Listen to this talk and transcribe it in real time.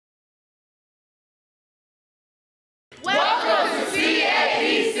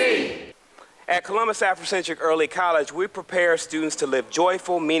At Columbus Africentric Early College, we prepare students to live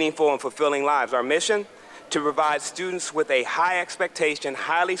joyful, meaningful, and fulfilling lives. Our mission? To provide students with a high expectation,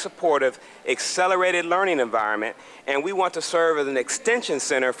 highly supportive, accelerated learning environment, and we want to serve as an extension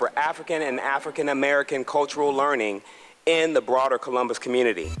center for African and African American cultural learning in the broader Columbus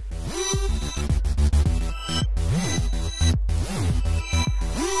community.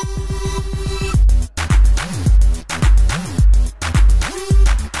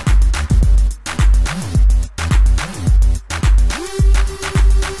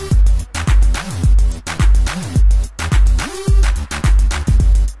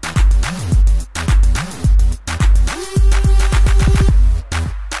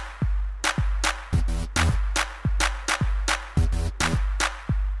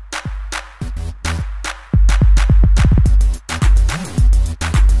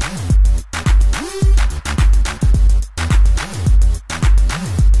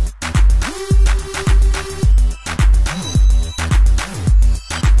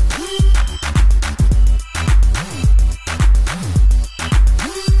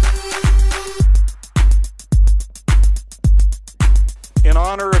 In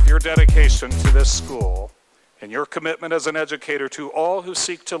honor of your dedication to this school and your commitment as an educator to all who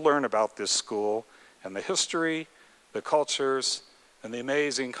seek to learn about this school and the history, the cultures, and the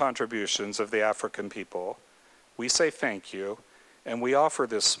amazing contributions of the African people, we say thank you, and we offer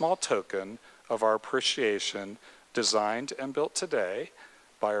this small token of our appreciation designed and built today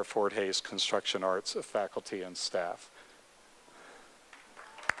by our Fort Hays Construction Arts faculty and staff.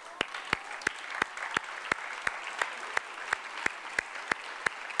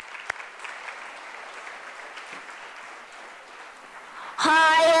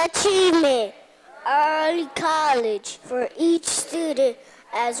 High achievement, early college for each student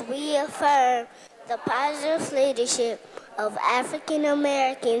as we affirm the positive leadership of African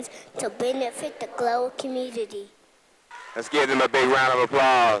Americans to benefit the global community. Let's give them a big round of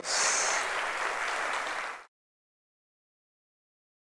applause.